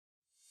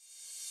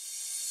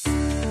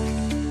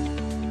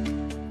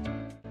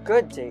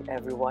Good day,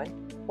 everyone.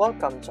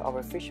 Welcome to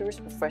our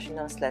Fisheries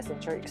Professionals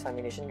Licensure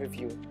Examination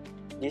review.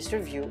 This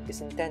review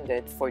is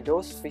intended for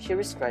those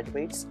fisheries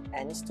graduates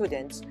and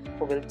students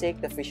who will take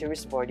the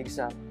Fisheries Board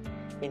exam.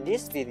 In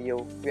this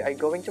video, we are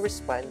going to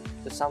respond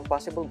to some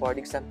possible board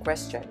exam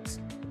questions.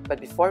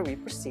 But before we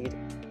proceed,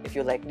 if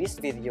you like this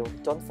video,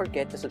 don't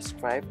forget to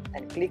subscribe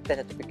and click the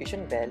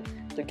notification bell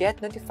to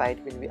get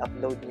notified when we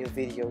upload new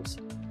videos.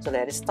 So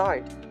let us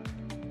start.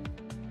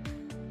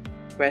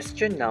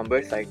 Question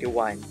number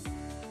 31.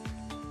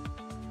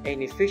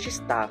 Any fish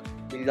stock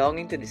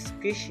belonging to the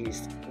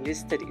species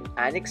listed in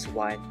Annex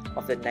 1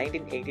 of the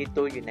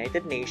 1982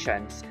 United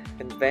Nations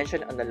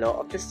Convention on the Law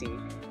of the Sea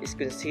is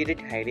considered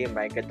highly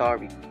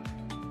migratory.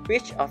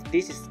 Which of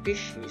these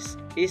species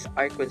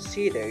are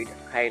considered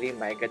highly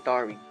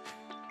migratory?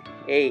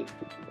 A.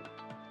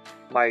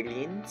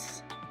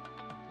 Marlins.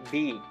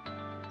 B.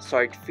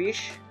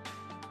 Swordfish.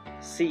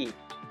 C.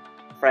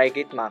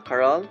 Frigate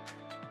mackerel.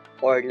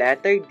 Or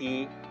letter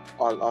D,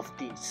 all of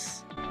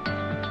these.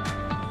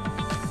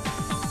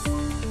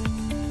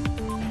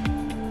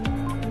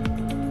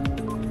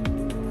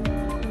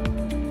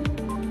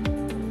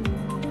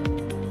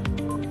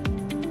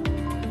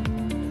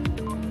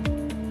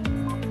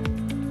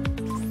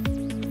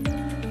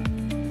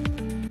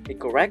 The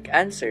correct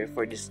answer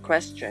for this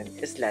question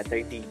is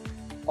letter D,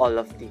 all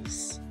of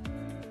these.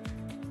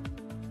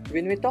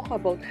 When we talk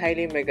about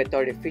highly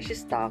migratory fish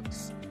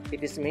stocks,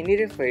 it mainly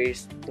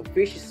refers to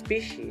fish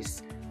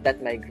species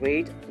that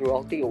migrate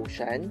throughout the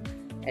ocean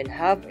and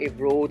have a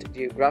broad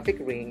geographic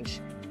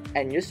range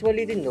and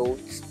usually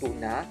denotes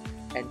tuna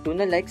and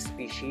tuna-like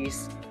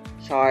species,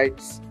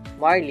 sharks,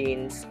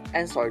 marlins,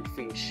 and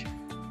swordfish.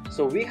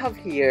 So we have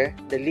here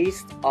the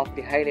list of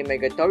the highly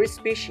migratory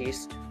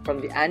species from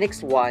the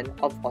Annex 1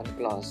 of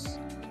UNCLOS.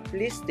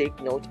 Please take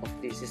note of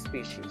these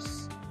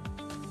species.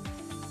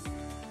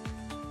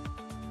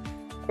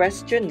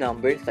 Question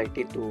number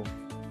 32.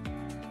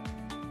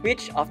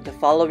 Which of the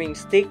following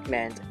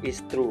statement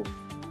is true?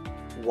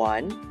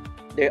 1.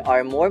 There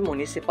are more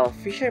municipal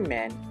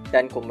fishermen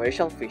than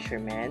commercial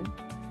fishermen.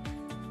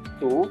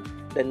 2.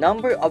 The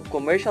number of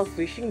commercial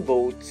fishing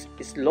boats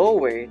is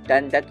lower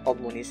than that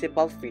of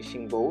municipal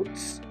fishing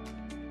boats.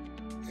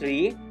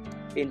 3.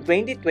 In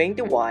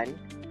 2021,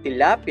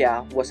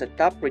 tilapia was a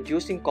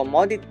top-producing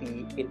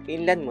commodity in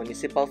inland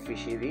municipal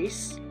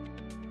fisheries.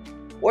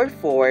 Or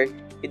 4.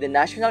 In the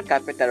National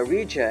Capital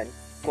Region,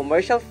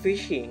 commercial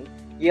fishing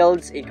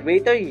yields a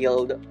greater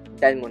yield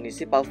than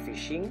municipal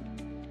fishing?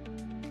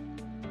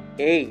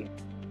 A.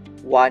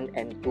 1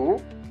 and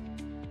 2.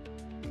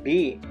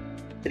 B.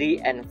 3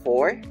 and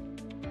 4.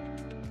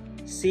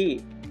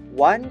 C.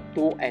 1,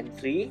 2, and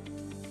 3.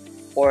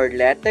 Or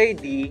letter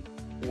D.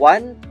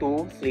 1,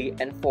 2, 3,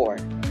 and 4.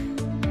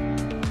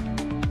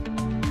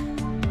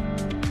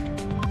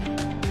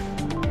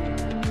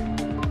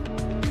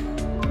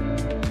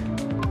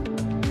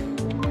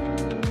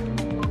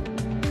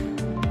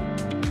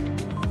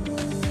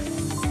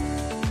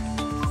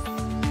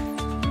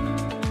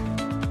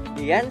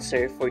 The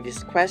answer for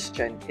this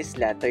question is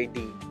letter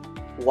D,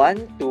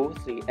 1, 2,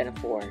 3, and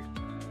 4.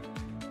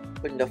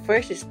 On the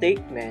first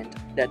statement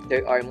that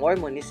there are more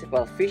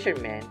municipal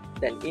fishermen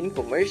than in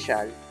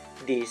commercial,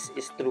 this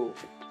is true.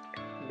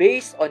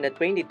 Based on the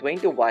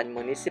 2021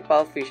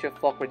 Municipal Fisher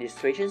Folk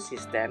Registration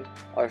System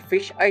or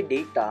FishR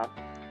data,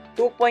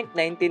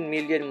 2.19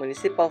 million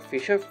municipal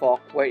fisher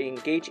folk were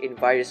engaged in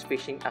various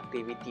fishing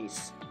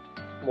activities.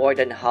 More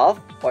than half,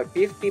 or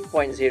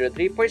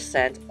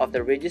 50.03% of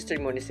the registered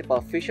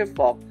municipal fisher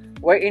folk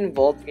were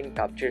involved in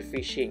capture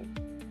fishing.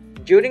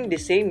 During the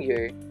same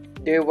year,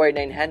 there were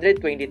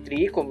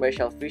 923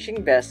 commercial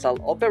fishing vessel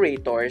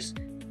operators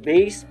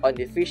based on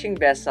the Fishing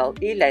Vessel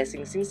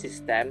E-Licensing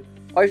System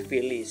or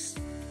FVLIS.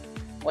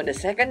 On the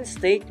second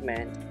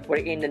statement,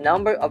 wherein the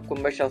number of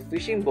commercial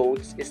fishing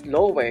boats is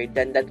lower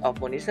than that of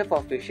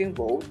municipal fishing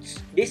boats,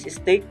 this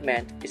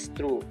statement is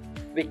true.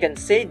 We can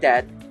say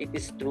that it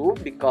is true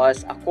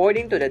because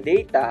according to the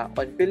data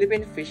on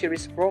Philippine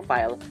Fisheries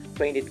Profile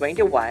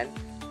 2021,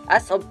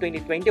 as of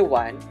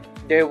 2021,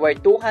 there were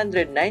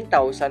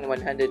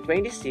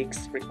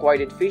 209,126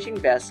 recorded fishing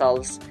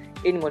vessels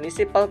in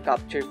municipal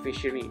capture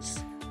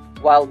fisheries,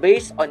 while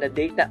based on the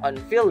data on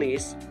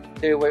FVLIS,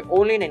 there were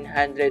only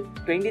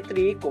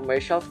 923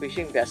 commercial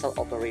fishing vessel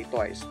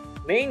operators.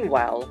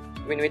 Meanwhile,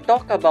 when we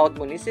talk about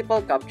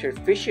municipal capture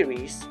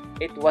fisheries,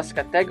 it was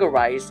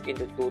categorized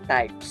into two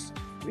types.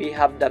 We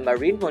have the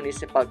marine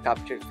municipal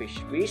capture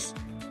fisheries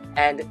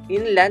and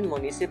inland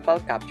municipal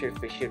capture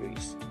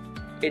fisheries.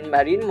 In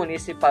marine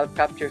municipal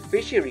capture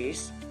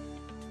fisheries,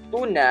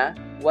 tuna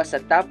was a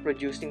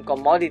top-producing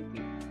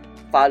commodity,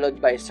 followed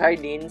by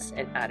sardines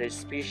and other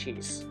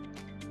species.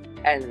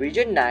 And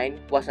Region 9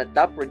 was a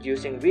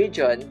top-producing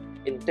region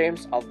in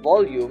terms of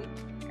volume,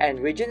 and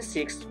Region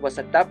 6 was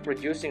a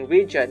top-producing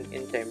region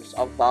in terms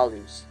of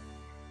values.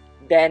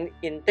 Then,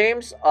 in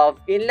terms of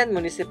inland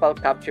municipal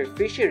capture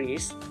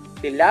fisheries,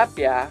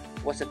 tilapia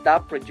was a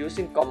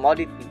top-producing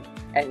commodity,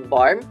 and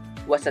barm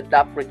was a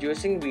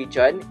top-producing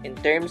region in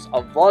terms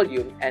of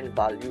volume and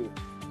value.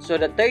 So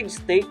the third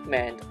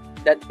statement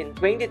that in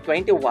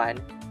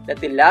 2021, the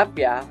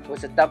tilapia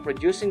was a top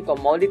producing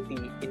commodity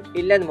in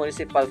inland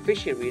municipal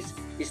fisheries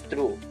is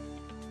true.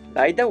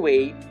 By the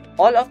way,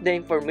 all of the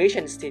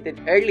information stated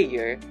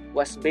earlier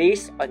was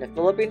based on the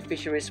Philippine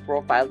Fisheries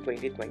Profile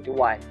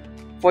 2021.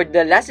 For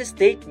the last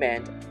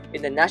statement,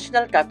 in the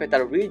National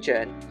Capital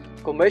Region,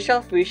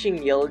 commercial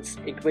fishing yields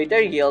a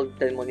greater yield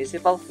than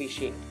municipal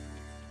fishing.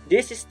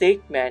 This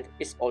statement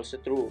is also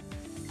true.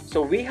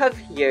 So we have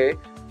here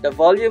the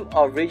volume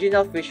of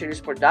regional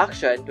fisheries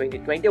production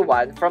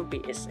 2021 from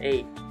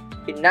PSA.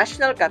 In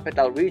National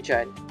Capital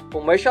Region,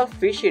 commercial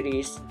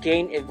fisheries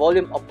gain a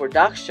volume of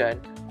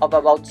production of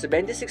about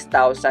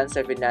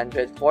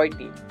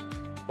 76,740,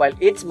 while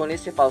its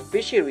municipal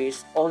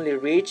fisheries only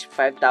reach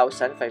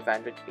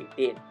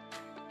 5,518.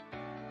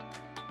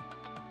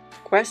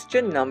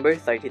 Question number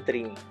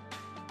 33.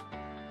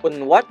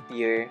 On what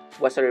year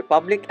was the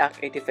Republic Act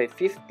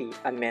 8550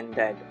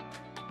 amended?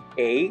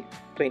 A.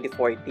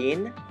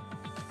 2014,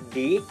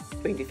 D.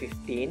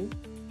 2015,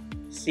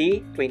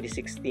 C.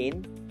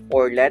 2016,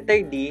 or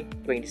letter D.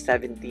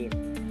 2017?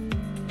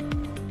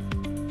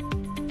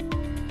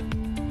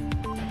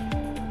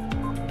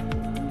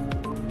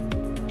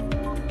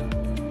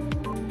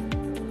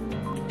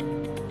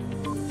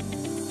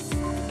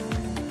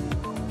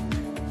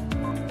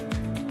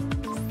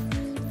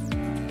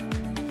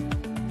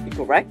 The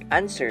correct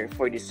answer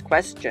for this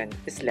question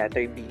is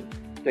letter B,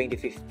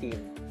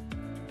 2015.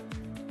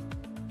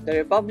 The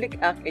Republic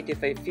Act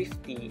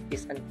 8550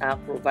 is an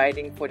act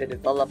providing for the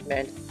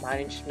development,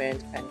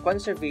 management, and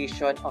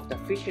conservation of the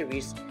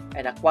fisheries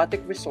and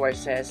aquatic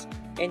resources,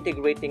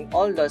 integrating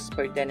all laws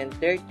pertinent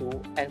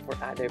thereto and for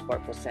other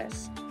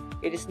purposes.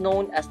 It is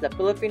known as the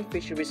Philippine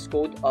Fisheries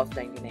Code of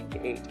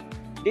 1998.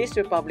 This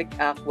Republic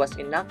Act was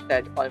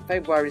enacted on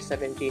February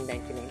 17,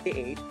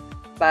 1998,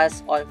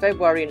 passed on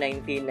February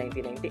 19,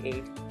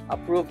 1998,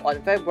 approved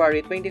on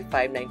February 25,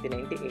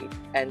 1998,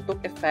 and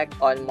took effect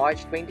on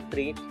March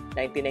 23,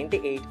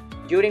 1998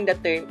 during the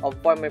term of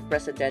former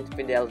President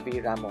Fidel V.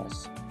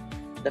 Ramos.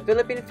 The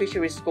Philippine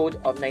Fisheries Code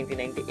of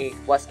 1998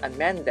 was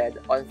amended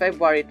on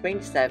February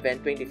 27,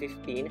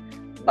 2015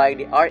 by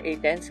the RA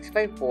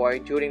 10654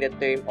 during the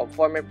term of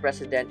former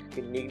President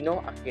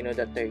Benigno Aquino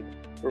III,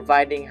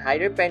 providing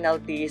higher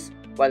penalties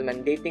while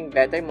mandating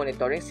better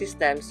monitoring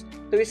systems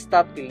to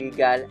stop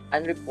illegal,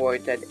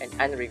 unreported, and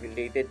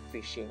unregulated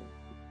fishing.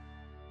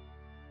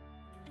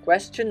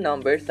 Question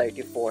number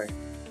 34.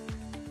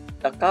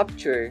 The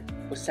capture,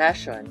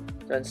 possession,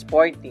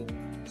 transporting,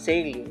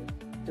 sailing,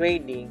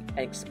 trading,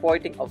 and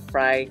exporting of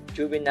fried,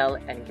 juvenile,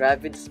 and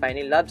gravid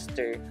spiny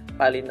lobster,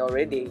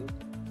 Palinoridae,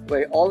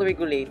 were all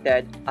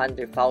regulated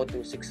under FAO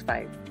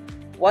 265.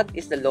 What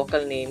is the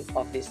local name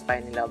of these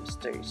spiny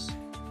lobsters?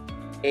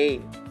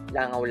 A.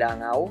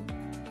 Langaw-langaw,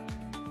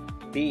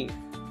 B.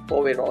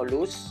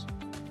 Powerolus,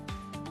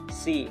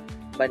 C.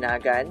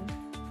 Banagan,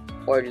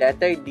 or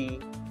letter D.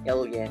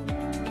 Alien.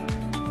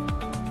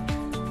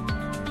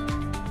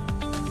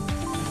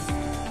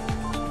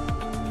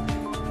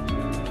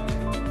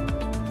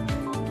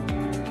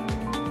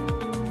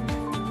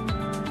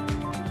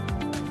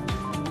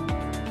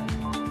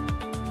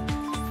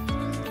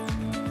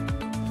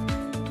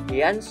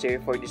 The answer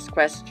for this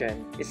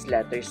question is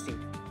letter C,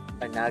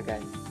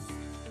 Banagan.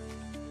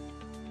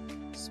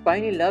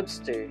 Spiny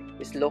lobster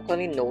is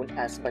locally known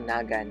as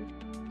Banagan.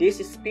 This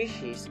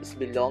species is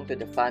belong to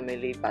the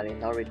family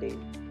Palinoridae.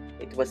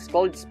 It was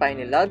called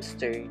spiny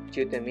lobster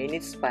due to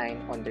minute spine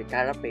on their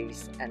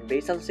carapace and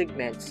basal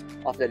segments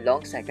of the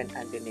long second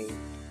antennae.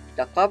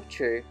 The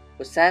capture,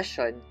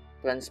 possession,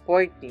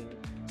 transporting,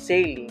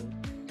 sailing,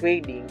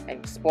 trading, and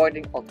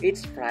exporting of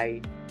its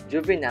fry,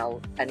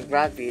 juvenile, and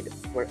gravid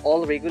were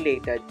all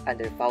regulated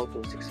under FAO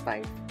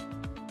 265.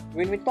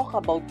 When we talk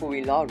about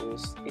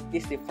Poewilorus, it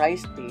is the fry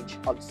stage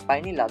of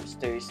spiny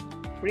lobsters,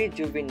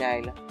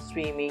 pre-juvenile,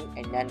 swimming,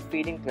 and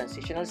non-feeding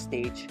transitional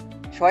stage,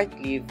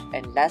 short-lived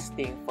and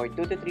lasting for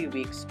 2 to 3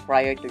 weeks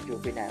prior to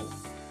juvenile.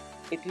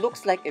 It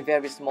looks like a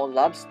very small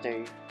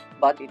lobster,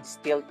 but it's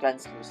still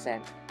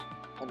translucent.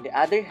 On the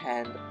other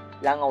hand,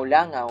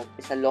 langaw-langaw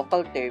is a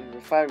local term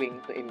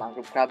referring to a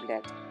mangrove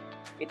crablet.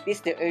 It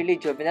is the early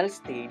juvenile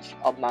stage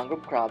of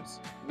mangrove crabs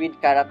with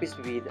carapace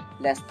width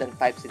less than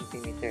 5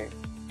 cm.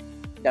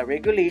 The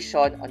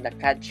regulation on the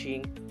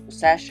catching,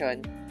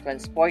 possession,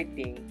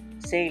 transporting,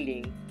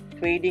 sailing,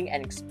 trading,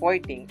 and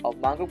exporting of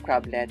mangrove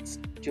crablets,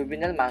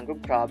 juvenile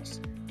mangrove crabs,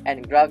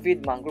 and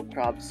gravid mangrove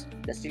crabs,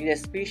 the Celia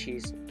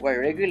species,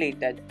 were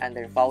regulated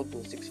under FAO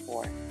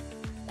 264.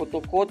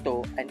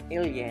 Kuto-koto and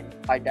alien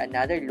are the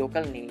another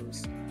local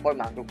names for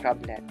mangrove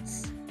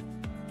crablets.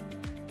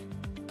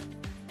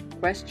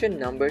 Question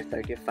number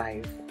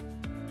 35.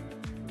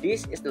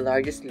 This is the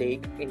largest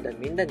lake in the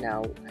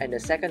Mindanao and the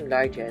second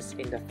largest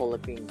in the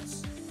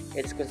Philippines.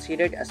 It is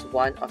considered as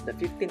one of the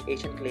 15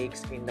 ancient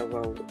lakes in the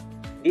world.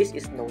 This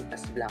is known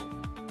as Blanc.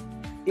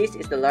 This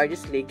is the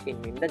largest lake in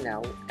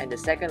Mindanao and the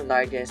second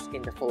largest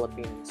in the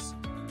Philippines.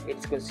 It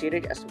is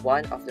considered as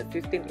one of the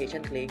 15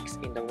 ancient lakes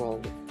in the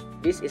world.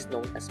 This is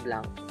known as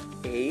Blanc.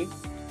 A.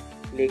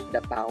 Lake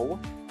Dapao,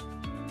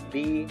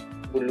 B.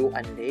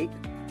 Buluan Lake,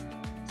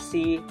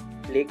 C.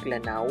 Lake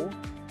Lanao,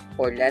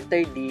 or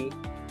letter D.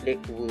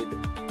 Lakewood?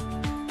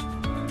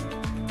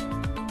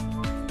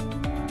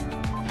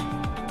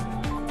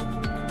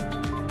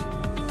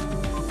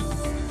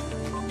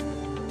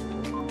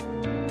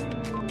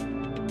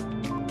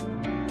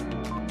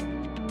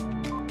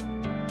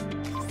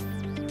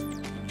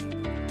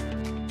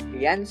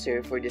 The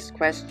answer for this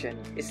question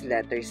is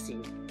letter C,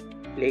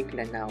 Lake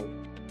Lanao.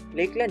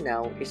 Lake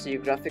Lanao is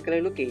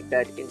geographically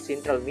located in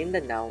central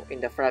Mindanao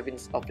in the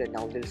province of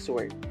Lanao del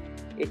Sur.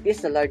 It is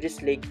the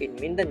largest lake in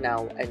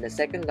Mindanao and the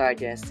second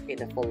largest in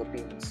the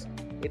Philippines.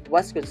 It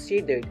was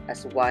considered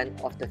as one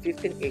of the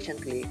 15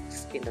 ancient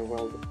lakes in the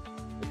world.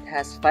 It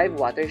has 5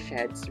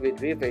 watersheds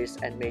with rivers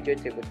and major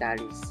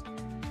tributaries.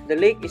 The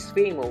lake is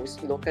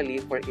famous locally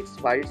for its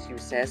various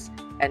uses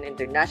and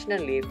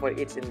internationally for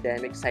its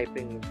endemic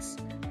cyprinids.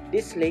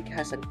 This lake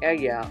has an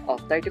area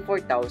of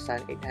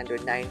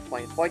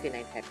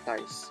 34,809.49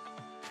 hectares.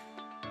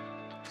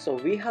 So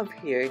we have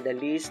here the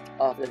list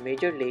of the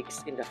major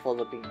lakes in the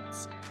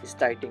Philippines,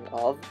 starting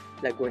off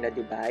Laguna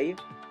de Bay,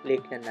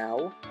 Lake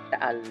Lanao,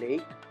 Taal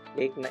Lake,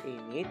 Lake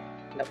Mainit,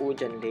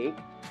 Naujan Lake,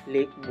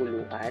 Lake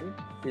Buluan,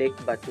 Lake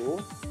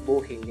Batu,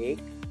 Buhi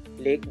Lake,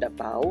 Lake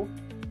Dapao,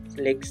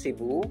 Lake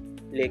Cebu,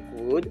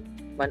 Lakewood,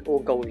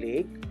 Manugaw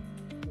Lake,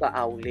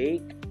 Baaw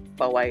Lake,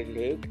 Paway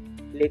Lake,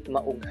 Lake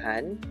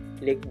Maughan,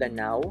 Lake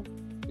Danao,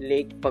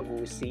 Lake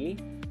Pagusi,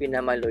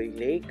 Pinamaloy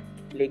Lake,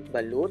 Lake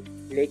Balut,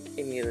 Lake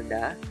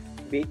Imelda,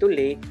 Bito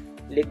Lake,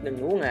 Lake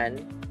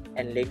Nunungan,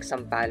 and Lake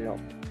Sampaloc.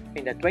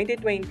 In the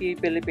 2020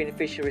 Philippine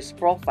Fisheries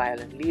Profile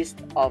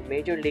list of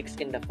major lakes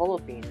in the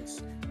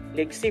Philippines,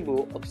 Lake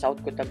Cebu of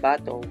South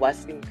Cotabato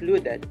was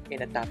included in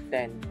the top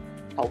 10.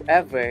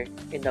 However,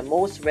 in the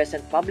most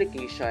recent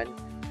publication,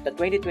 the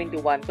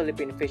 2021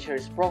 Philippine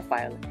Fisheries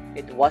Profile,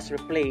 it was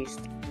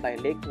replaced by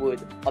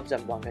Lakewood of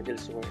Zamboanga del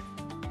Sur.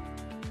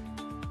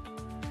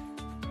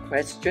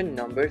 Question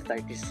number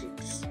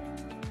 36.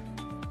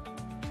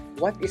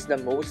 What is the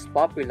most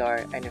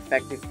popular and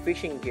effective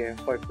fishing gear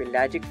for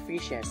pelagic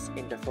fishes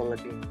in the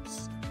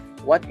Philippines?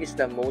 What is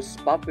the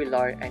most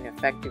popular and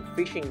effective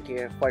fishing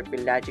gear for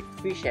pelagic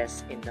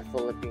fishes in the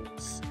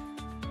Philippines?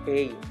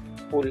 A.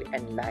 Pull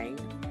and line,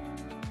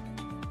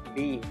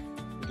 B.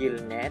 Gill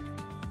net,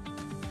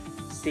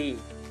 C.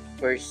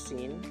 Purse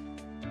seine,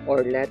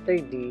 or letter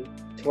D.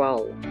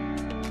 Trawl?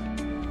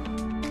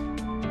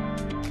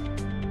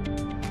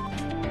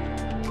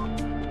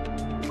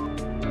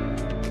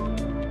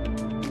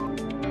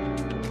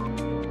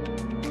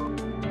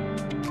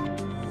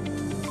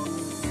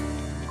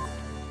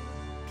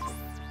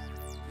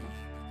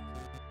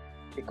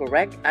 The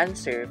correct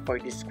answer for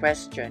this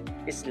question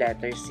is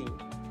letter C,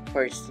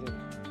 purse seine.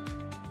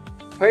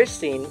 Purse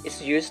seine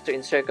is used to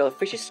encircle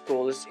fish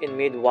schools in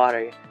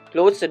mid-water,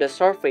 close to the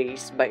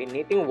surface by a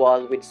netting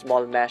wall with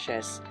small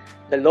meshes.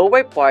 The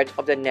lower part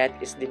of the net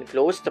is then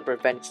closed to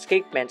prevent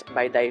escapement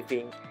by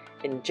diving.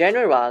 In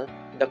general,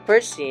 the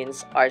purse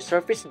seines are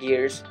surface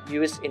gears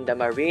used in the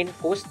marine,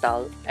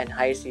 coastal, and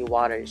high sea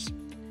waters.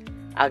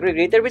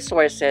 Aggregated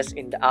resources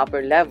in the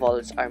upper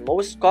levels are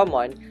most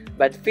common,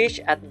 but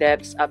fish at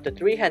depths up to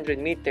 300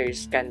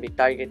 meters can be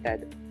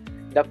targeted.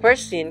 The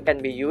purse seine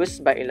can be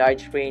used by a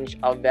large range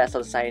of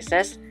vessel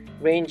sizes,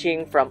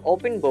 ranging from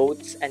open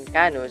boats and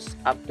canoes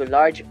up to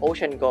large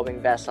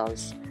ocean-going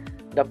vessels.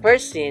 The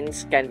purse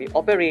seines can be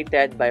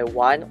operated by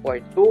 1 or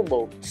 2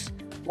 boats.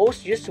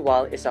 Most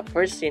usual is a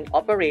purse seine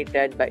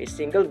operated by a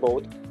single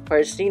boat,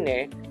 purse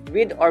seiner,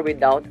 with or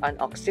without an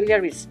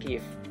auxiliary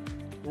skiff.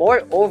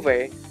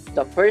 Moreover,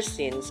 the purse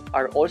seines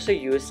are also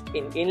used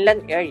in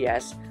inland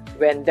areas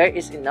when there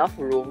is enough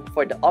room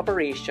for the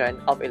operation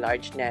of a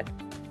large net.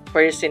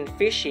 Purse seine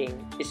fishing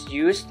is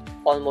used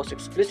almost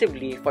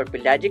exclusively for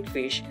pelagic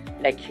fish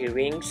like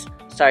herrings,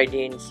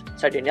 sardines,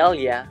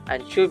 sardinella,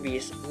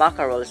 anchovies,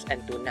 mackerels,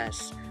 and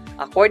tunas.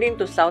 According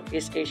to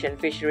Southeast Asian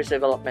Fisheries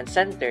Development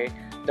Center,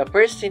 the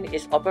purse seine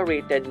is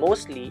operated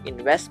mostly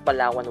in West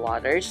Palawan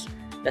waters,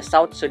 the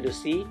South Sulu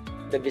Sea,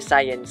 the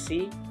Visayan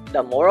Sea,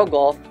 the Moro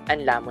Gulf,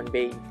 and Lamon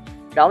Bay.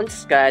 Ground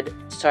scad,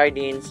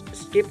 sardines,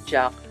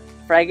 skipjack,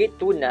 frigate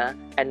tuna,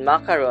 and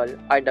mackerel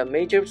are the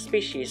major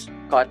species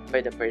caught by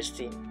the purse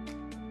seine.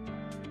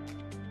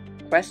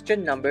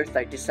 Question number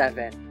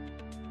 37.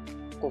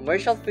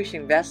 Commercial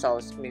fishing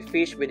vessels may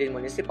fish within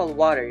municipal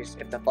waters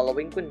if the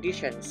following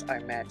conditions are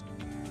met.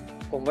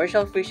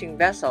 Commercial fishing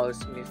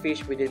vessels may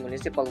fish within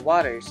municipal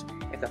waters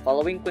if the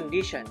following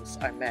conditions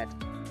are met.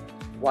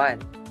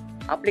 1.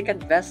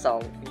 Applicant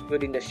vessel,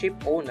 including the ship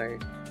owner,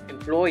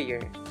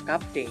 employer,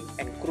 captain,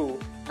 and crew,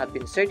 have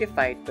been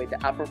certified by the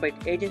appropriate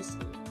agency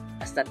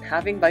as not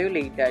having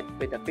violated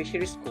with the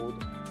Fisheries Code,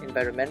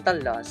 environmental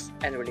laws,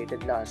 and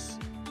related laws.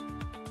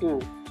 2.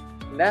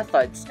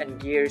 Methods and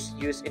gears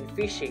used in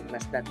fishing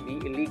must not be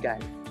illegal.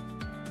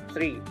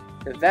 3.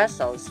 The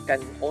vessels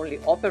can only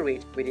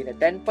operate within a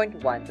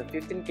 10.1 to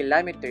 15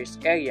 kilometers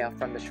area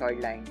from the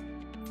shoreline.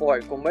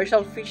 4.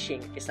 Commercial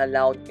fishing is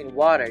allowed in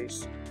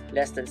waters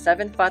less than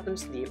 7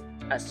 fathoms deep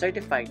as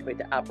certified by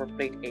the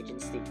appropriate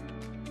agency.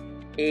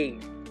 A.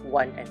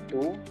 1 and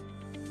 2,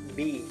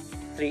 B.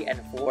 3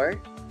 and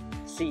 4,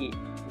 C.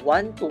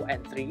 1, 2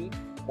 and 3,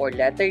 or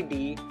letter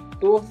D.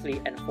 2,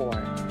 3 and 4.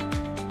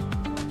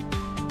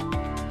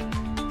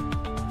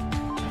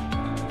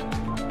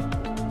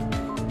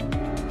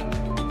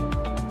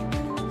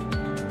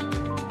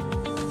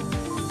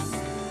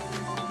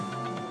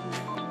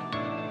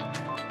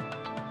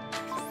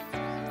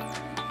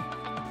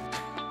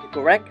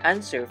 The correct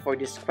answer for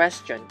this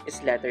question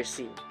is letter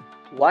C,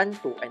 1,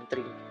 2, and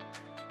 3.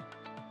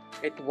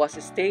 It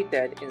was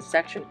stated in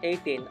Section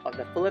 18 of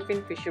the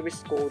Philippine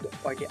Fisheries Code,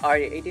 or the RA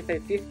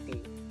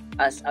 8550,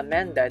 as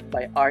amended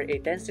by RA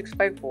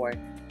 10654,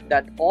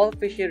 that all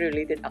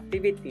fishery-related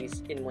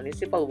activities in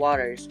municipal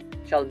waters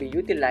shall be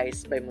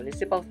utilized by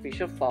municipal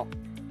fisherfolk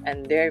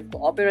and their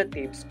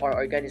cooperatives or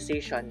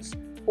organizations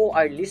who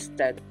are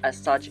listed as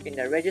such in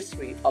the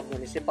Registry of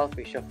Municipal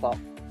Fisherfolk.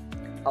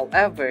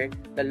 However,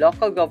 the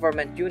local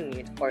government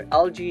unit, or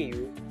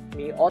LGU,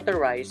 may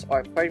authorize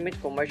or permit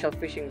commercial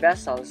fishing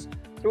vessels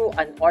through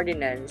an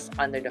ordinance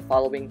under the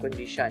following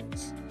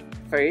conditions.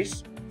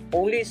 First,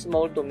 only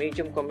small to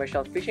medium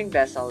commercial fishing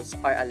vessels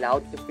are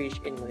allowed to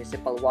fish in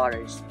municipal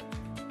waters.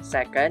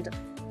 Second,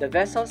 the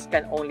vessels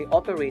can only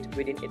operate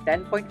within a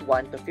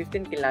 10.1 to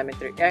 15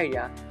 kilometer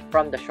area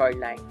from the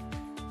shoreline.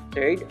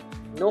 Third,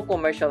 no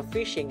commercial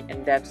fishing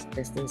in depths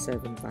less than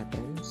 7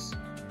 fathoms.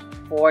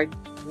 Fourth,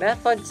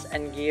 methods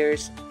and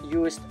gears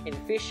used in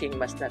fishing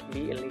must not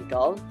be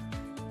illegal.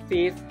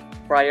 Fifth,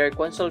 prior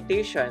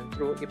consultation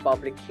through a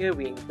public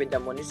hearing with the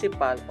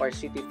municipal or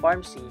city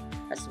pharmacy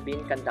has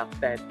been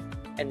conducted.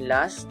 And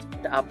last,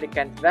 the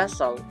applicant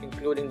vessel,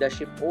 including the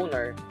ship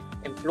owner,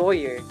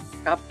 employer,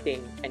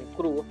 captain, and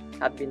crew,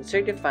 have been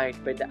certified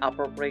by the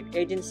appropriate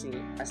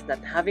agency as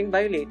not having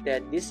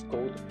violated this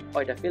code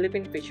or the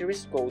Philippine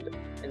Fisheries Code,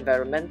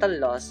 environmental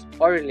laws,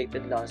 or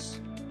related laws.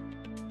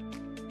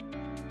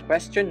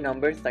 Question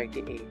number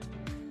 38.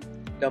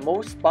 The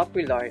most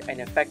popular and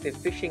effective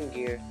fishing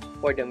gear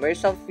for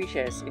demersal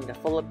fishes in the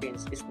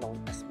Philippines is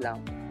known as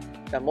blank.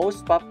 The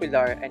most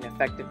popular and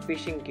effective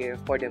fishing gear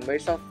for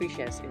demersal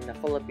fishes in the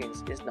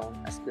Philippines is known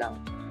as blank.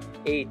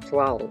 A.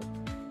 Trawl,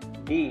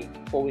 B.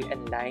 Pole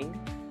and line,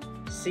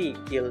 C.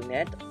 Gill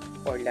net,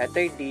 or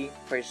letter D.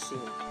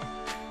 Persimmon.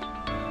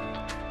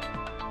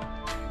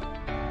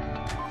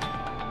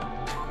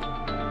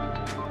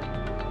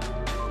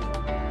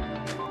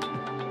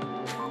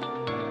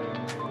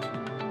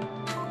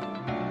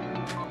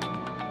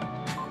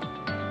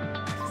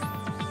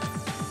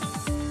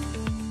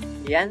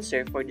 The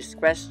answer for this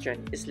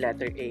question is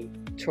letter A,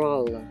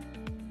 trawl.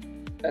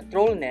 The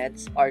trawl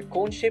nets are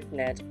cone-shaped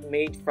nets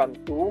made from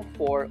 2,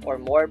 4, or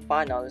more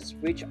panels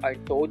which are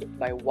towed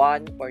by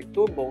 1 or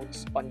 2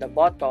 boats on the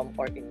bottom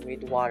or in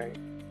mid-water.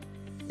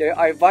 There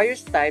are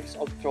various types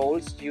of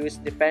trawls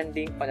used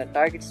depending on the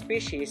target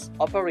species,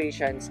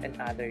 operations, and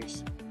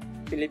others.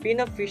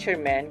 Filipino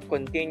fishermen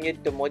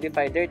continued to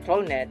modify their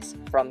trawl nets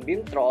from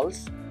beam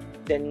trawls.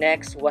 Then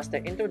next was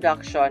the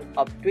introduction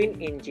of twin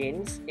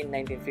engines in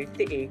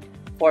 1958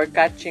 for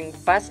catching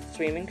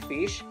fast-swimming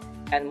fish,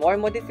 and more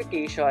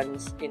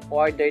modifications in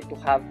order to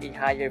have a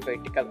higher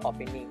vertical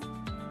opening.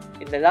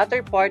 In the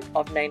latter part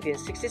of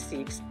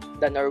 1966,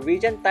 the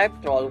Norwegian type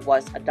trawl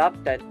was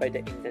adopted by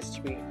the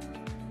industry.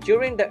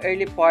 During the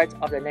early part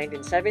of the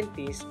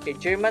 1970s, a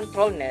German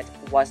trawl net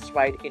was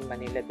tried in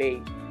Manila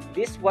Bay.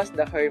 This was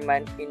the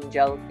Hermann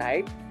Ingel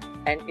type,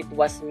 and it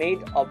was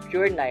made of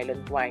pure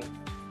nylon twine.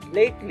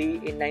 Lately,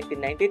 in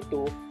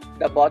 1992,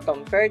 the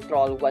bottom pair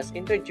trawl was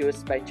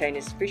introduced by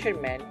Chinese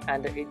fishermen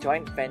under a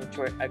joint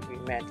venture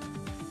agreement.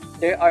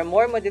 There are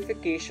more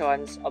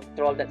modifications of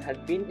trawl that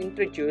have been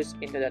introduced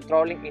into the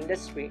trawling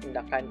industry in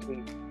the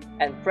country,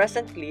 and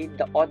presently,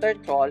 the otter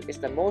trawl is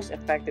the most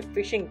effective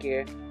fishing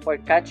gear for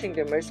catching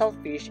demersal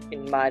fish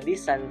in muddy,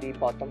 sandy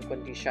bottom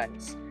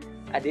conditions.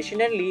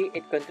 Additionally,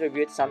 it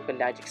contributes some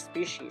pelagic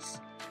species.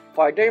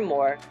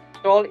 Furthermore,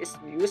 trawl is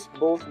used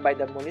both by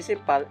the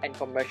municipal and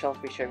commercial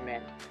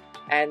fishermen.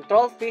 And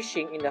trawl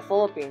fishing in the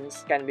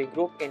Philippines can be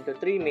grouped into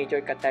 3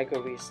 major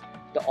categories: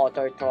 the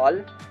otter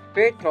trawl,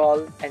 pair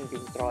trawl, and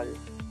beam trawl.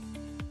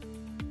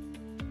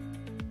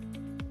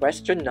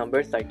 Question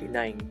number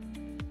 39.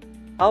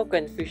 How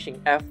can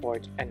fishing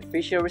effort and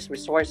fisheries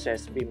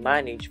resources be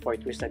managed for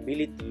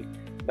traceability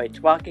by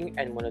tracking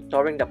and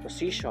monitoring the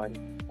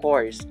position,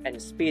 course, and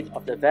speed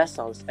of the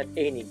vessels at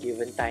any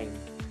given time?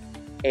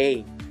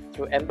 A.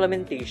 Through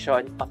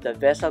implementation of the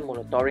vessel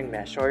monitoring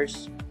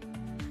measures.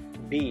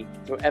 B.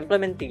 Through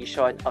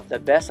implementation of the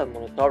vessel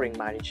monitoring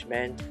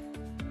management.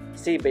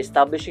 C. By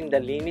establishing the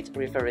limit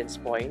reference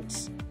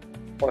points.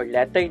 Or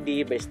letter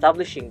D. By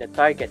establishing the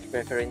target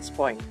reference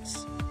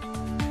points.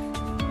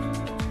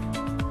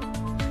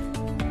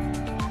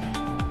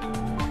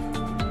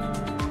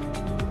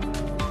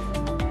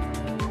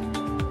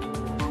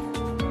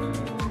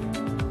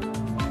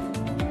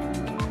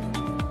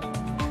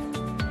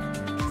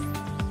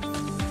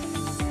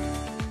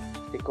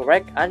 The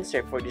correct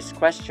answer for this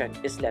question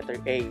is letter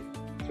A,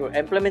 through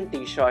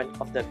implementation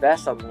of the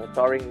vessel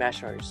monitoring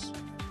measures.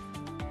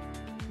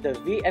 The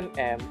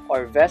VMM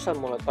or vessel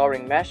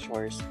monitoring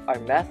measures are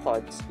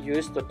methods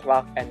used to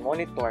track and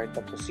monitor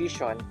the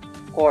position,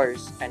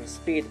 course, and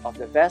speed of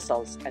the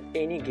vessels at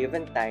any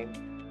given time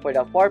for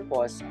the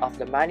purpose of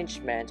the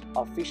management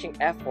of fishing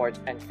effort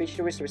and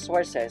fisheries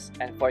resources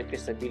and for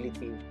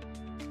traceability.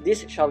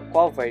 This shall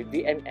cover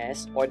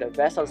VMS or the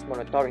Vessels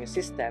Monitoring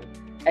System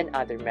and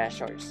other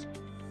measures.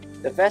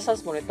 The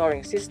Vessels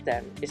Monitoring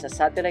System is a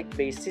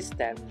satellite-based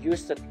system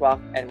used to track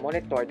and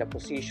monitor the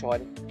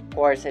position,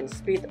 course, and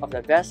speed of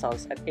the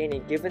vessels at any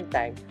given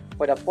time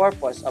for the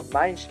purpose of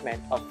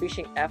management of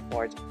fishing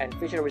effort and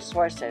fishery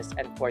resources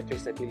and for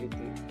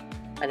traceability.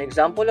 An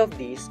example of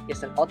this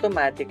is an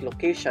Automatic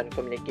Location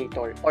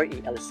Communicator or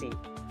ELC.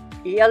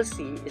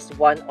 ELC is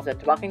one of the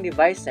tracking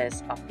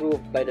devices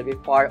approved by the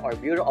BIFAR or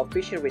Bureau of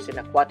Fisheries and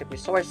Aquatic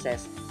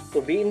Resources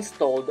to be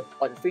installed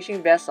on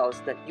fishing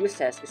vessels that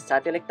uses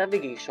satellite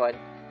navigation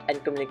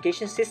and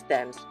communication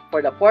systems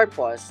for the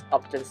purpose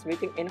of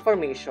transmitting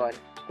information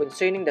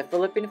concerning the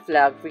Philippine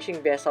flag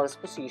fishing vessels'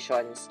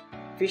 positions,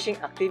 fishing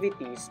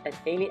activities, and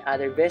any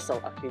other vessel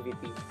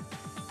activity.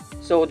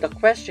 So the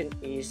question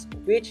is,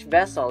 which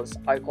vessels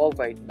are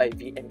covered by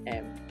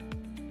VMM?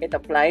 It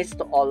applies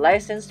to all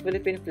licensed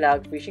Philippine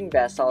flag fishing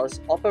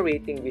vessels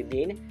operating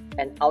within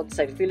and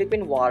outside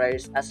Philippine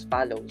waters as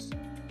follows.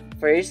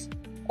 First,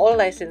 all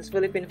licensed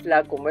Philippine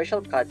flag commercial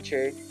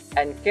catcher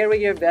and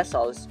carrier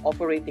vessels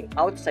operating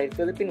outside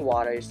Philippine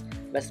waters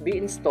must be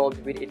installed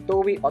with a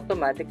TOWIE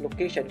Automatic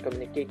Location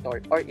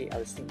Communicator or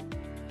ELC.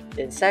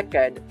 Then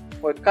second,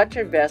 for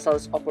catcher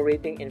vessels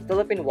operating in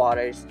Philippine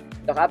waters,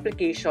 the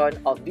application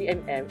of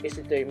VMM is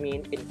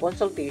determined in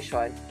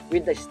consultation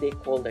with the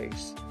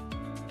stakeholders.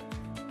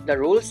 The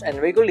rules and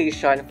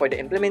regulation for the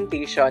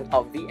implementation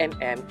of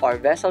VMM or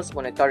Vessels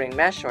Monitoring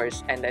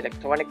Measures and the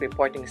Electronic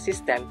Reporting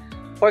System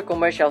for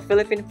commercial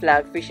Philippine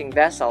flag fishing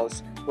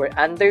vessels were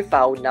under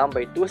FAO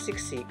number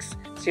 266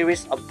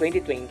 series of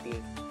 2020.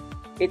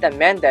 It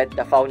amended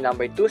the FAO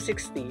number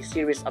 260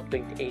 series of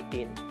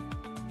 2018.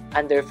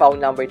 Under FAO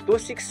number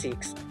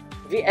 266,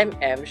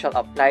 VMM shall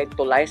apply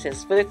to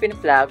licensed Philippine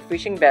flag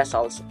fishing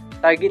vessels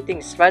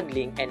targeting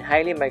straddling and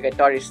highly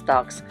migratory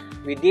stocks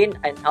within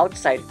and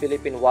outside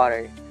Philippine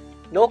water.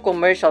 No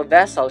commercial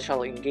vessel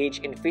shall engage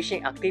in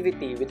fishing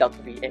activity without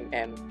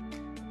VMM.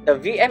 The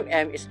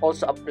VMM is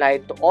also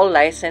applied to all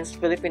licensed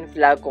Philippine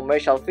flag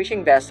commercial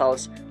fishing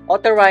vessels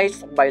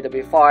authorized by the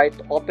BIFAR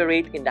to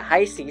operate in the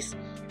high seas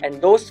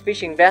and those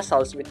fishing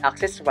vessels with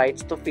access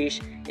rights to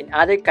fish in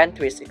other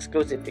countries'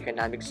 exclusive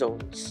economic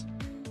zones.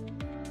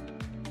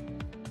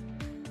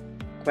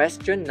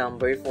 Question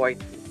number 40.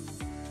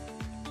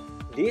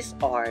 These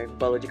are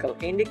biological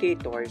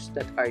indicators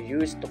that are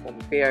used to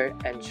compare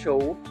and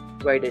show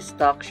where the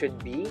stock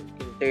should be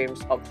in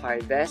terms of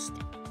harvest,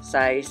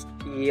 size,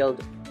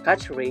 yield,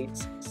 catch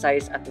rates,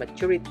 size at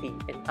maturity,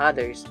 and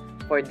others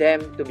for them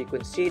to be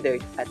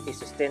considered at a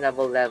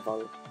sustainable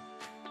level.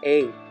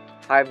 A.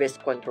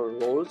 Harvest control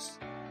rules.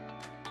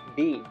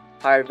 B.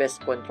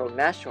 Harvest control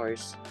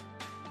measures.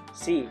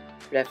 C.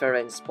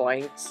 Reference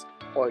points.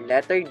 Or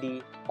letter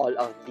D. All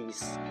of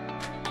these.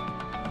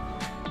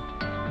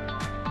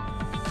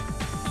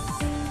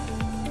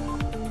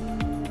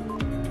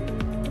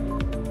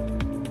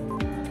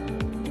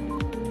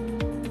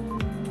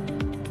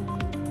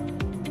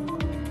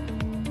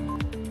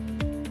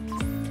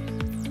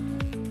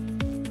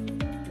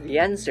 The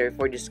answer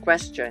for this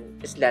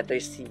question is letter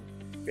C,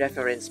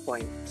 reference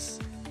points.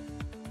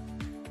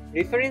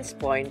 Reference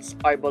points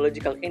are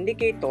biological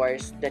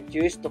indicators that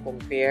used to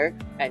compare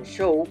and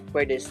show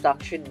where the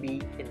stock should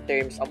be in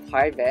terms of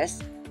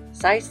harvest,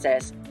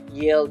 sizes,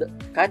 yield,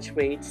 catch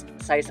rates,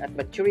 size at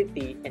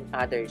maturity, and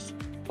others,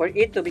 for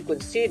it to be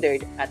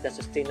considered at a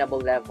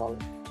sustainable level.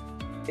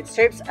 It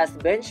serves as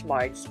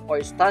benchmarks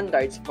or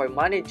standards for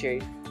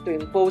managers to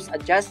impose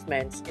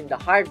adjustments in the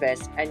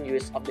harvest and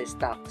use of the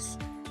stocks.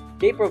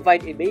 They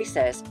provide a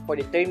basis for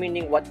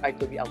determining what are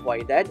to be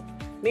avoided,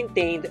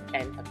 maintained,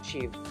 and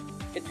achieved.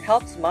 It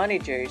helps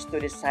managers to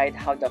decide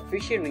how the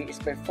fishery is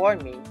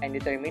performing and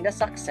determine the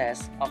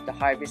success of the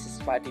harvest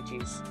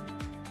strategies.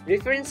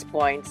 Reference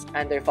points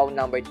under FAO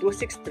number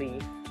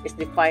 263 is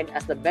defined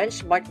as the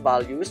benchmark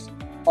values,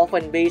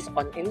 often based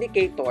on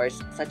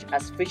indicators such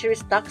as fishery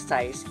stock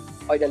size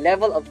or the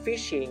level of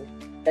fishing,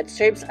 that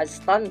serves as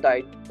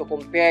standard to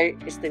compare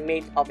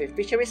estimate of a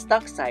fishery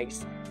stock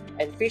size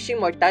and fishing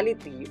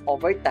mortality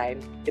over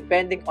time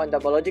depending on the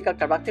biological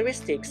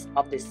characteristics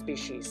of the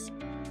species.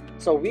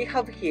 So we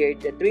have here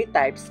the three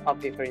types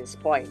of reference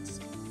points.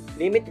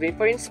 Limit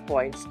reference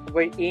points,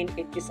 wherein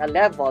it is a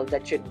level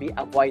that should be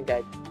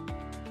avoided.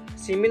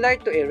 Similar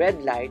to a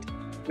red light,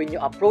 when you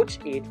approach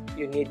it,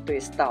 you need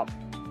to stop.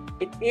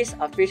 It is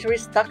a fishery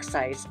stock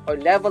size or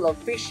level of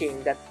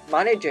fishing that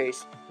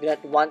managers do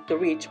not want to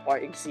reach or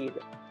exceed.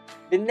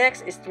 The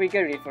next is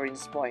trigger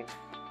reference point.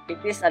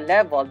 It is a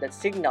level that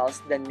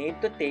signals the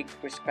need to take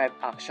prescribed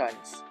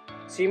actions.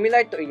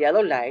 Similar to a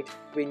yellow light,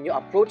 when you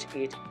approach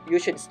it, you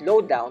should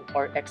slow down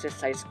or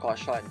exercise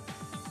caution.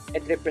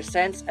 It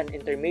represents an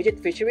intermediate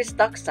fishery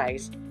stock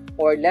size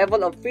or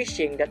level of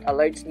fishing that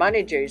alerts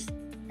managers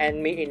and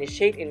may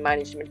initiate in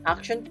management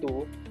action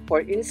to,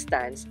 for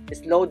instance,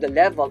 slow the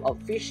level of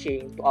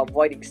fishing to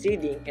avoid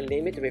exceeding a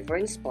limit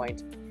reference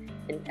point.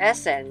 In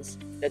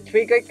essence, the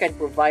trigger can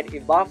provide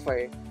a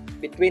buffer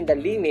between the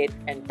limit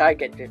and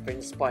target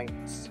reference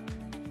points.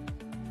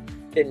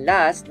 Then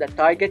last, the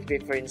target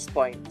reference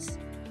points.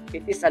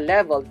 It is a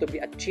level to be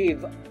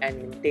achieved and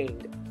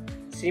maintained,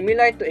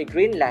 similar to a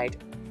green light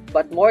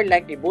but more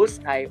like a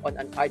bullseye on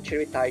an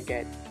archery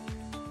target.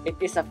 It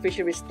is a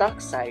fishery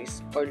stock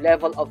size or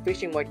level of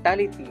fishing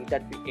mortality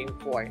that we aim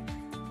for.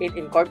 It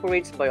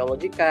incorporates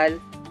biological,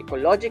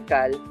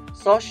 ecological,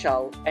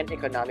 social, and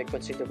economic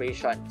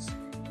considerations.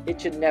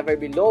 It should never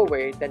be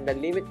lower than the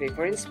limit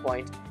reference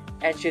point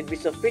and should be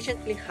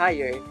sufficiently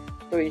higher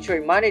to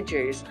ensure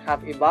managers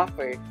have a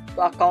buffer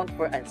to account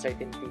for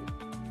uncertainty.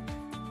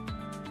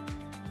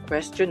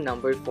 Question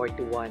number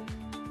 41.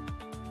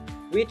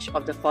 Which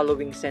of the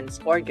following sense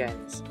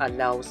organs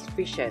allows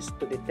fishes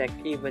to detect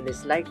even the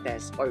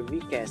slightest or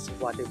weakest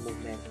water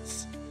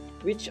movements?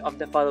 Which of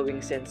the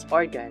following sense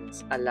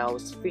organs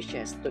allows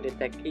fishes to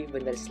detect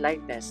even the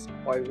slightest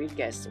or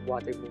weakest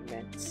water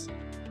movements?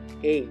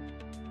 A.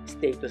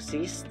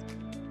 Statocyst.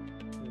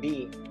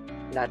 B.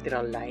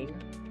 Lateral line.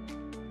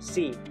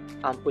 C.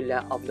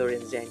 Ampulla of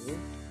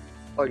Lorenzini.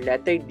 Or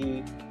letter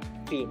D.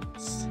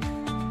 Fins.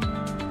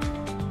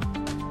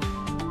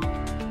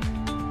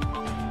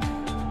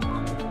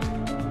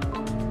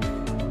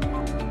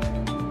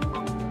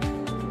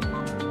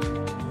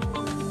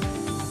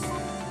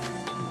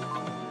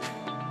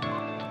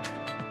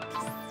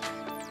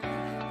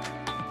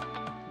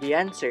 The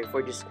answer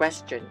for this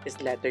question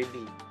is letter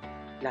B,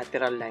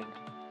 lateral line.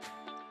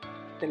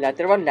 The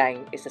lateral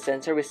line is a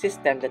sensory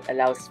system that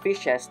allows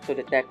fishes to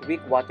detect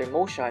weak water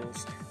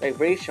motions,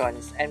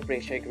 vibrations, and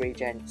pressure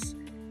gradients.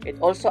 It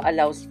also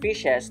allows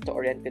fishes to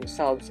orient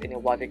themselves in a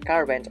water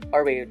current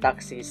or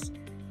radiotaxis,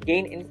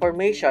 gain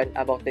information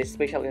about the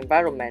spatial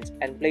environment,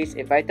 and plays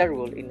a vital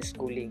role in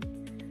schooling.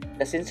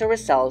 The sensory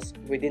cells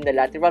within the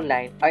lateral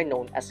line are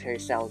known as hair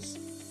cells.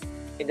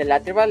 In the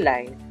lateral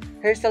line,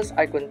 hair cells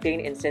are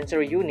contained in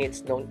sensory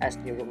units known as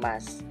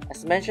neuromass.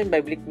 As mentioned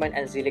by Blickman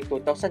and Zilek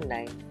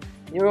 2009,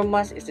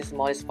 neuromass is the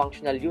smallest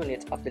functional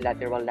unit of the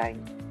lateral line.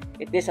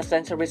 It is a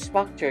sensory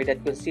structure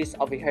that consists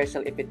of a hair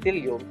cell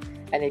epithelium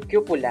and a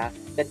cupula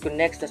that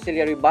connects the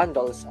ciliary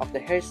bundles of the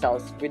hair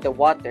cells with the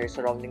water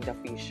surrounding the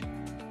fish.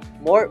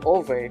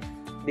 Moreover,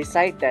 they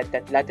cited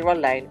that lateral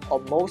line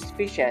of most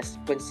fishes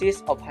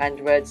consists of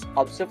hundreds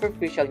of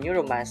superficial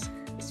neuromass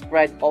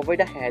spread over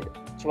the head,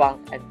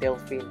 trunk, and tail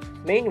fin.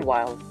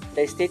 Meanwhile,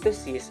 the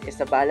statocyst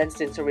is a balanced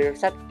sensory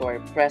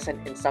receptor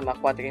present in some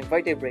aquatic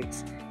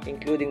invertebrates,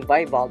 including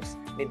bivalves,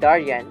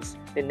 cnidarians,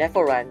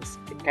 ctenophorans,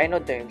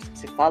 echinoderms,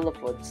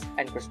 cephalopods,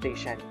 and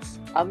crustaceans.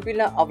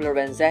 Ampulla of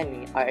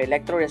Lorenzini are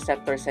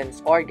electroreceptor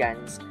sense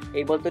organs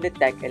able to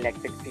detect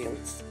electric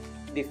fields.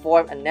 They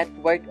form a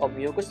network of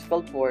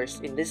mucus-filled pores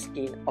in the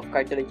skin of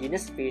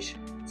cartilaginous fish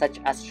such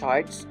as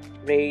sharks,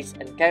 rays,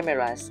 and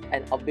chimeras,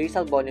 and of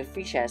basal bony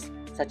fishes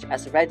such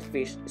as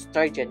redfish,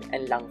 sturgeon,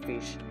 and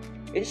lungfish.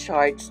 In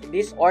sharks,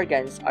 these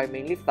organs are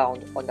mainly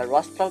found on the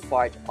rostral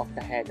part of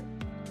the head.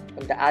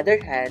 On the other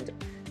hand,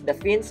 the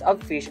fins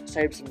of fish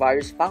serves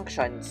various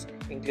functions,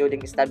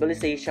 including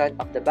stabilization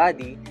of the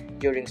body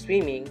during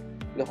swimming,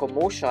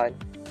 locomotion,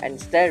 and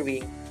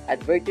steering,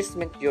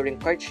 advertisement during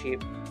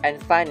courtship,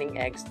 and fanning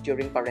eggs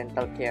during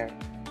parental care.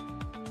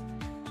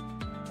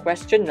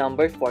 Question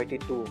number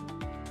 42.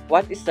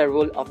 What is the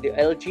role of the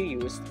LG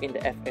used in the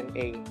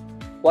FMA?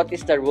 What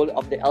is the role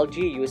of the LG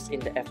used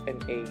in the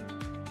FMA?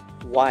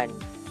 1.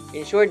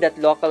 Ensure that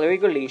local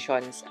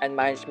regulations and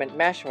management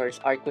measures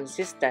are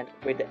consistent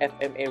with the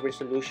FMA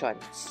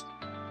resolutions.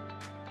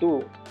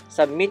 2.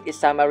 Submit a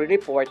summary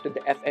report to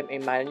the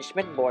FMA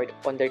Management Board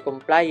on their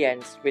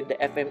compliance with the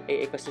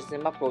FMA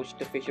Ecosystem Approach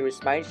to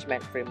Fisheries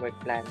Management Framework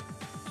Plan.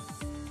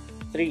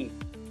 3.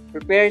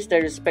 Prepares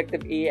their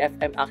respective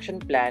EAFM action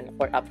plan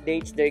or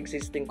updates their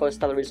existing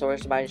coastal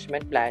resource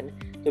management plan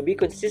to be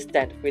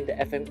consistent with the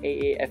FMA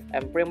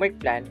EAFM framework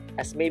plan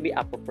as may be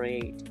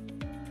appropriate.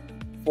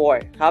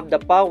 4. Have the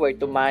power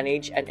to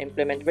manage and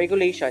implement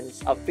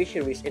regulations of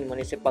fisheries in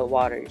municipal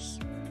waters.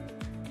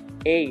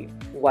 A.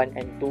 1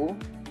 and 2.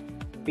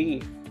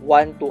 B.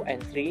 1, 2,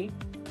 and 3.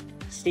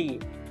 C.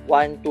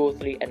 1, 2,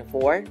 3, and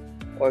 4.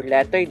 Or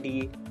letter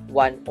D.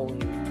 1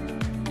 only.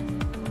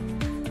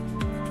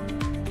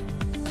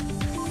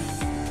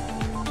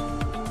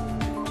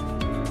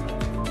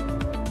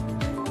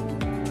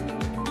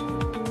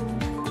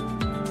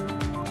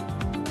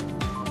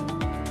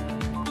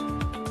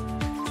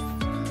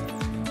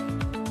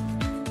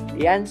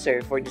 The answer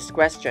for this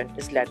question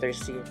is letter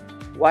C,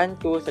 1,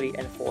 2, 3,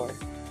 and 4.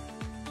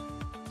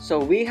 So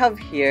we have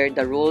here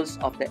the rules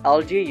of the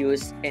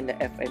LGUs in the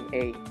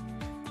FMA.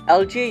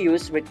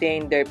 LGUs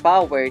retain their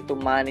power to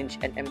manage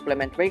and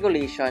implement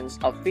regulations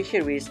of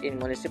fisheries in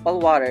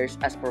municipal waters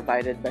as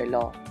provided by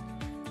law.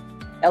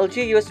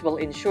 LGUs will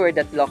ensure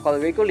that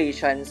local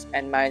regulations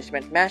and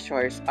management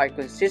measures are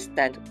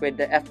consistent with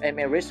the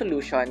FMA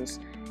resolutions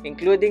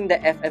including the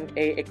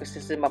FMA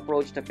Ecosystem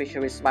Approach to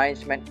Fisheries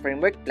Management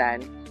Framework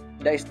Plan,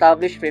 the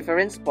established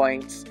reference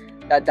points,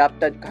 the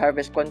adopted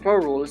harvest control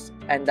rules,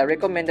 and the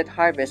recommended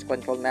harvest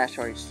control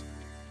measures.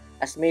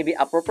 As may be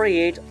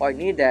appropriate or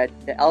needed,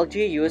 the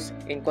LGUs,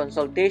 in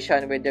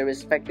consultation with their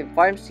respective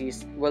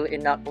pharmacies, will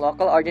enact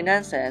local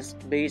ordinances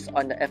based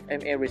on the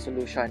FMA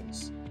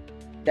resolutions.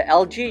 The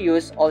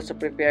LGUs also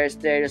prepares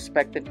their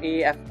respective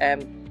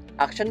AFM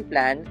action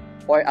plan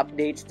or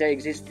updates their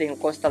existing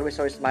coastal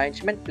resource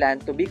management plan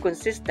to be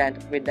consistent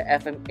with the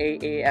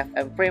FMA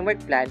AFM framework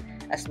plan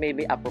as may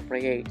be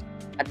appropriate.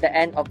 At the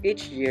end of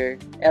each year,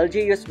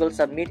 LGUs will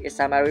submit a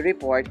summary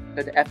report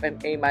to the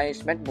FMA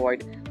Management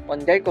Board on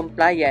their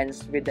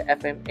compliance with the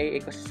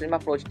FMA Ecosystem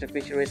Approach to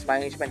Fisheries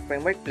Management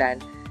Framework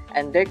Plan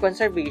and their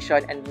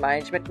conservation and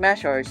management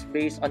measures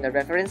based on the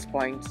reference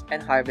points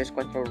and harvest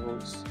control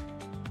rules.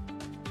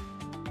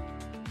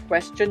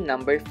 Question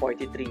number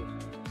 43.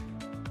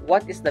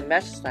 What is the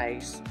mesh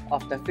size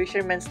of the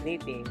fisherman's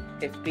netting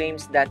if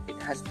claims that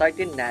it has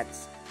 13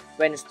 nets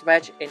when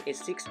stretched in a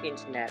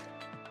 6-inch net?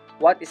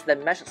 What is the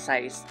mesh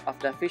size of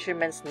the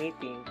fisherman's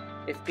netting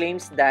if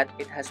claims that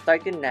it has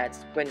 13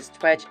 nets when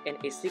stretched in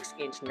a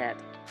 6-inch net?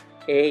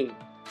 A.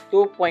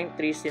 2.3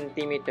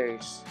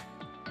 centimeters.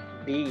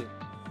 B.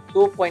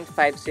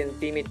 2.5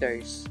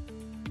 centimeters.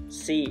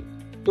 C.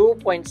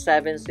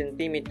 2.7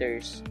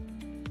 centimeters.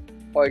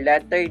 Or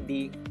letter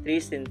D. 3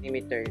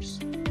 centimeters.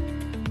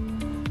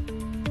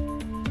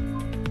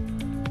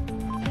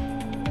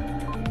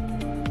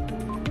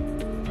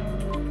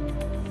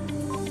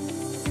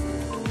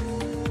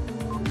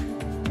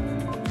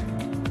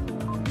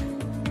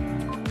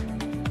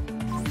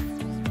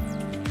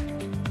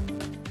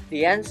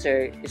 The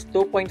answer is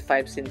 2.5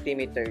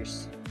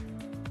 centimeters.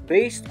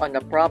 Based on the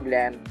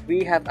problem,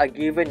 we have a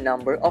given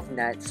number of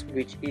nets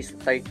which is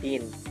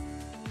 13.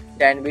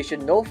 Then we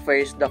should know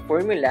first the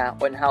formula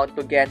on how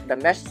to get the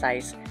mesh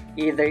size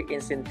either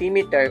in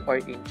centimeter or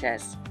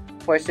inches.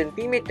 For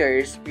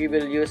centimeters, we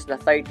will use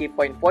the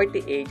 30.48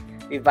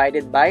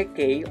 divided by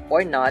K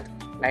or not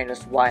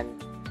minus 1.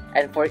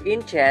 And for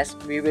inches,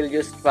 we will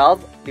use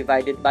 12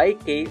 divided by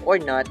K or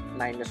not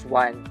minus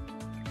 1.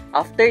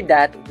 After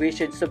that, we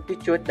should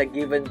substitute the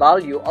given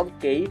value of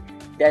K,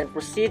 then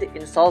proceed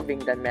in solving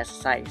the mesh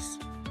size.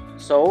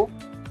 So,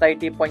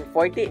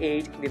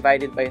 30.48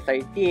 divided by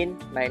 13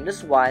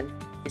 minus 1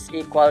 is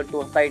equal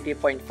to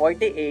 30.48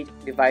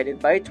 divided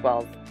by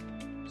 12.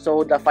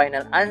 So, the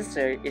final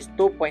answer is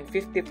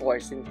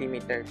 2.54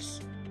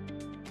 centimeters.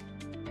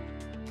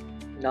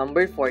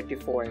 Number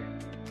 44.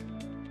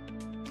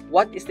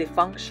 What is the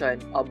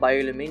function of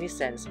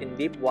bioluminescence in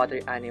deep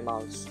water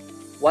animals?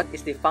 What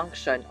is the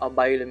function of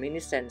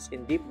bioluminescence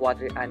in deep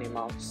water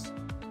animals?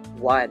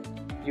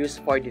 1. Used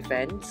for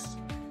defense.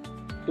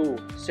 2.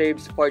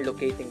 Serves for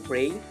locating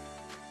prey.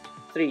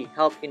 3.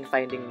 Help in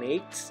finding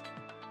mates.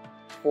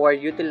 4.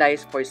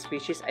 Utilized for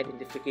species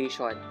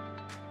identification.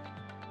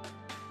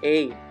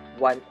 A.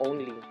 1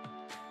 only.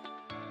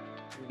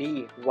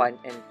 B. 1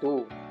 and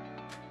 2.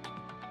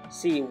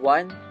 C.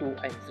 1, 2,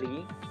 and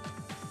 3.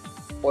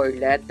 Or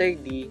letter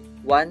D.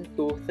 1,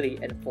 2, 3,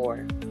 and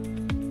 4.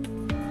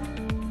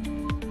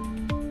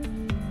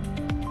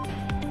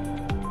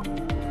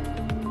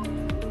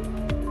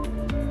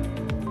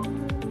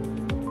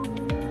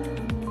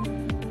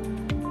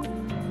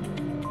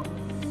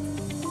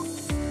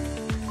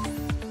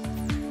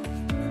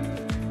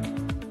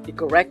 The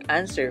correct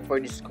answer for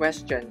this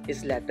question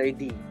is letter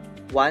D,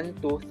 1,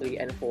 2, 3,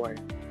 and 4.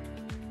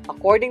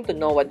 According to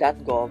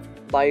NOAA.gov,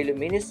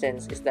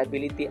 bioluminescence is the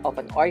ability of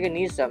an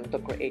organism to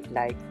create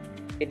light.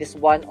 It is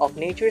one of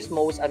nature's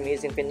most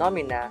amazing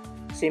phenomena,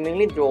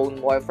 seemingly drawn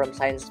more from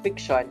science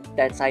fiction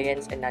than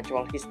science and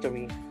natural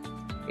history.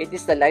 It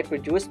is the light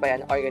produced by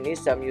an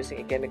organism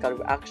using a chemical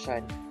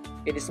reaction.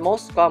 It is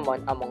most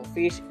common among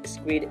fish,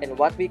 squid, and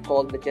what we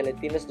call the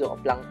gelatinous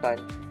zooplankton,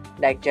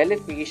 like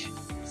jellyfish,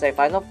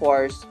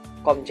 siphonophores,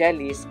 comb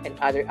jellies, and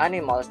other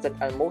animals that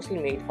are mostly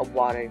made of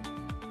water.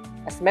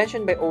 As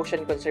mentioned by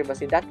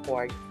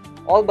OceanConservancy.org,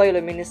 all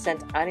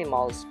bioluminescent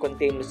animals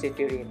contain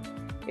luciferin.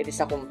 It is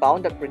a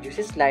compound that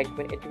produces light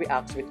when it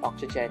reacts with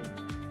oxygen.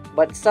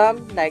 But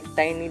some, like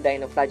tiny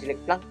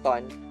dinoflagellate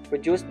plankton,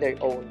 produce their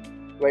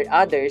own, where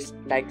others,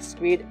 like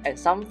squid and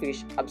some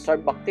fish,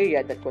 absorb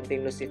bacteria that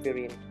contain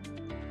luciferin.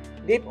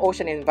 Deep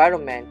ocean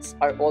environments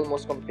are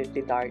almost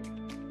completely dark,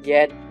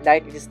 yet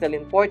light is still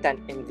important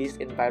in these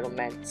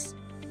environments.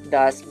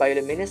 Thus,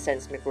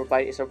 bioluminescence may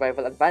provide a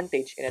survival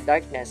advantage in the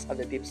darkness of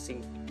the deep sea,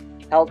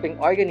 helping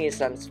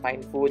organisms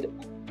find food,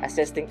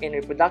 assisting in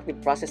reproductive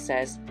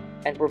processes,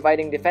 and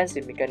providing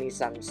defensive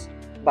mechanisms.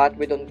 But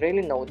we don't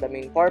really know the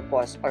main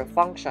purpose or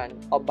function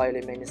of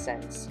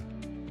bioluminescence.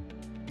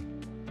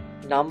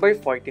 Number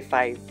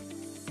 45.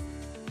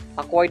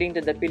 According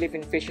to the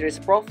Philippine Fisheries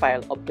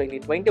Profile of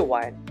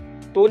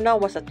 2021, tuna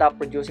was the top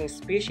producing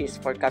species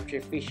for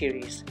capture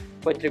fisheries,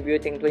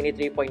 contributing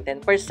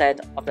 23.10%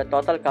 of the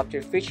total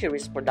capture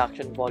fisheries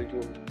production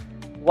volume.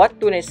 What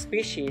tuna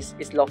species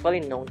is locally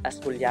known as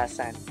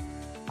gulyasan?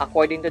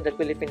 According to the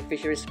Philippine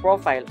Fisheries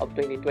Profile of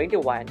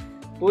 2021,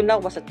 Tuna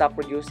was the top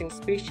producing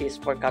species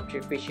for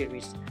capture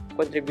fisheries,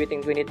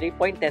 contributing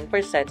 23.10%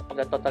 of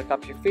the total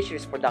capture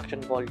fisheries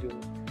production volume.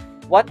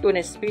 What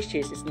tuna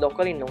species is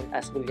locally known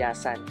as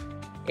gulyasan?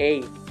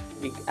 A.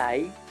 Big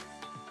eye,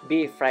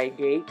 B.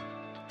 Frigate,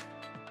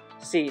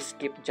 C.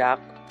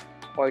 Skipjack,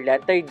 or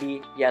letter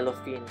D.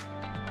 Yellowfin?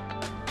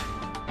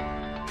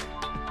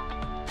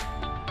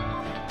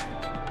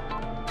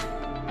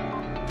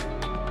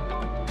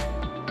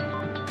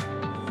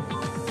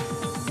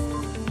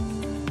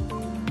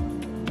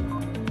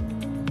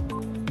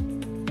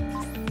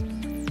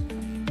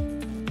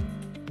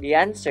 The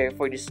answer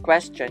for this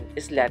question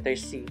is letter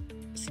C,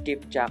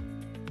 skipjack.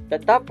 The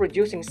top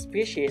producing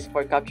species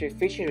for capture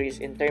fisheries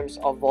in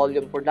terms of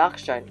volume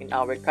production in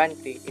our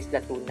country is the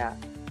tuna,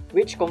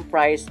 which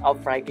comprise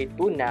of frigate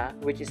tuna,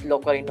 which is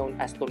locally known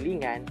as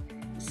tulingan,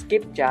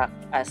 skipjack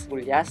as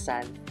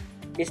gulyasan,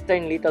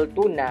 eastern little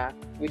tuna,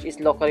 which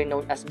is locally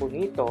known as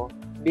bonito,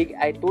 big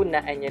eye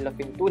tuna and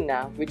yellowfin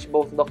tuna, which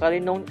both locally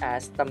known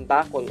as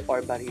tambakol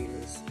or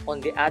barilis. On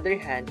the other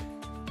hand,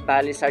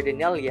 Bali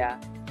sardinella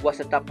was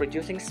the top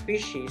producing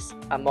species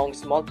among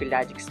small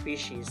pelagic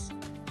species,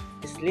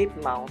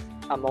 slipmouth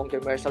among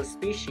demersal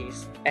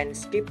species, and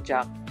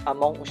skipjack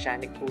among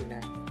oceanic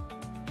tuna.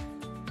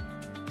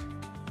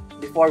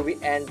 Before we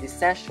end this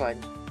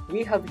session,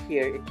 we have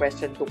here a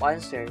question to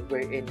answer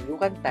wherein you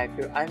can type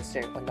your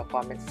answer on the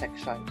comment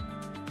section.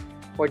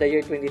 For the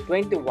year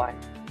 2021,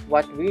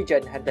 what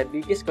region had the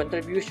biggest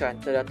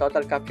contribution to the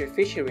total capture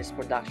fisheries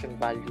production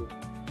value?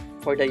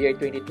 For the year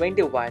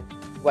 2021,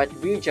 what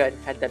region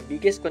had the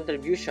biggest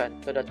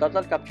contribution to the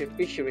total capture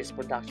fisheries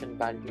production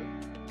value?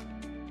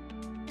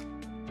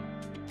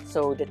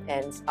 So that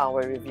ends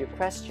our review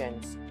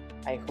questions.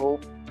 I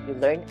hope you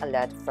learned a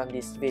lot from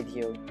this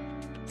video.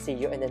 See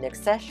you in the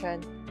next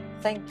session.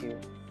 Thank you.